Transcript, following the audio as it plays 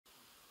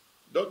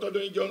Dr.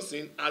 Doyin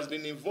Johnson has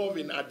been involved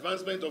in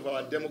advancement of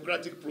our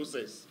democratic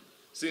process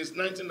since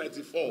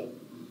 1994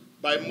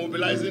 by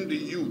mobilizing the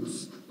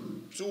youth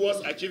towards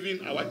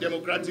achieving our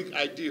democratic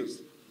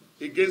ideals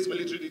against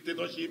military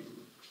dictatorship,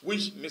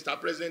 which Mr.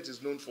 President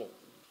is known for.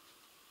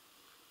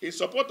 In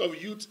support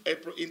of youth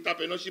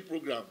entrepreneurship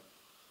program,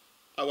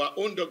 our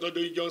own Dr.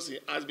 Doyin Johnson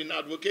has been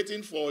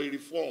advocating for a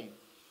reform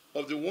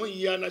of the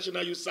one-year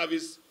National Youth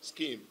Service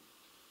Scheme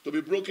to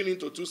be broken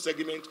into 2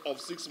 segments of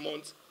 6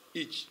 months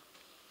each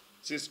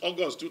since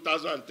August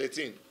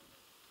 2013,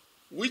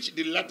 which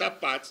the latter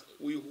part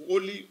will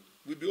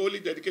be only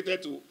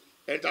dedicated to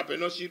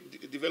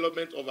entrepreneurship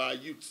development of our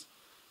youth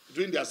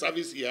during their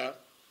service year,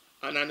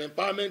 and an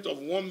empowerment of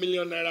 1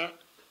 million naira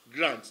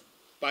grant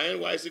per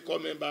NYSC corps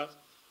member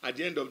at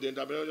the end of the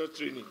entrepreneurial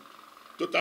training.